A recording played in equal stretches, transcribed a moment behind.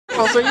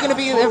Wonderful. So are you going to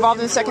be involved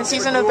in the second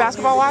season of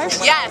Basketball Wives?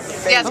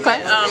 Yes, yes.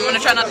 Okay. But, I'm going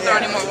to try not to throw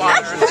any more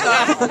water. So,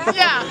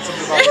 yeah.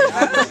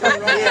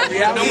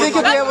 You think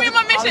you'll be able That's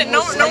my mission.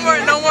 No more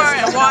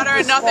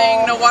water,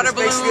 nothing. No water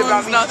balloons,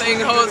 nothing.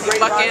 Hose,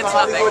 buckets,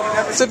 nothing.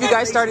 So have you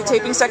guys started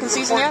taping second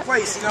season yet?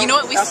 You know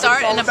what? We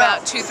start in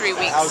about 2-3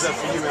 weeks.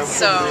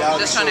 So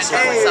just trying to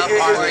enjoy myself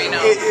before the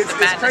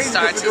madness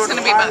starts. It's going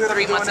to be about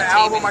 3 months of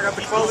taping.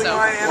 So,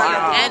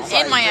 and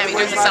in Miami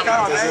during the summer.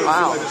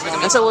 Wow.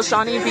 And so will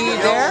Shawnee be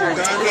there?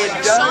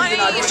 Shawnee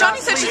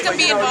said she's going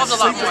to be involved a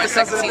lot more in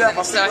second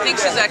season. So I think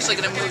she's actually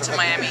going to move to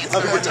Miami and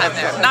spend more time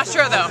there. Not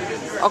sure though.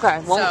 Okay.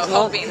 Well, so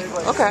hoping.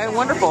 Okay,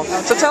 wonderful.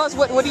 So tell us,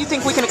 what do you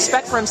think we can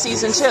expect from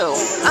season 2?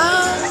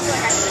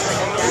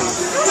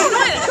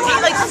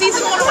 Like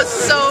season 1 was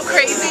so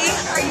crazy.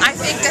 I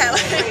think that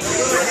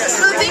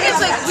the thing is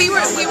we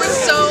were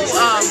so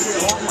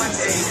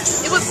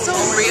it was so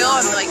real,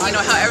 and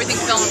how everything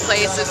fell in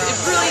place. It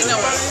really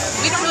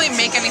we didn't really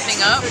make anything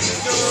up.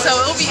 So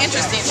it'll be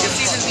interesting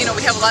because we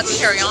have a lot to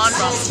carry on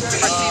from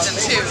for season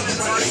 2.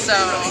 So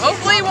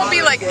hopefully it won't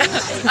be I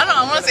don't know,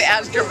 I want to say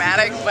as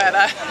dramatic, but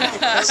I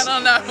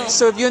don't know.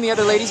 So have you and the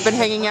other ladies been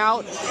hanging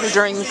out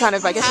during kind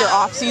of, I guess, your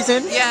off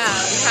season? Yeah,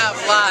 we have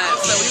live.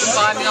 So we've been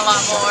bonding a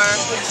lot more.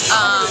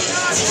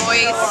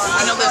 Royce,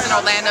 lives in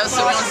Orlando,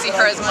 so we don't see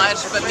her as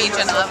much, but me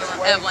and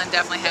Evelyn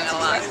definitely hang out a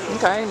lot.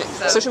 Okay.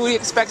 So should we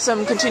expect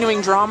some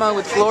continuing drama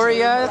with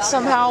Gloria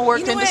somehow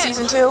worked into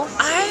season 2?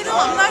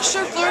 I'm not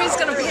sure if Gloria's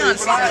going to be on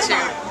season 2.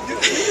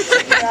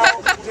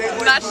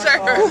 Not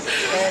sure.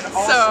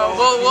 So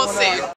we'll see.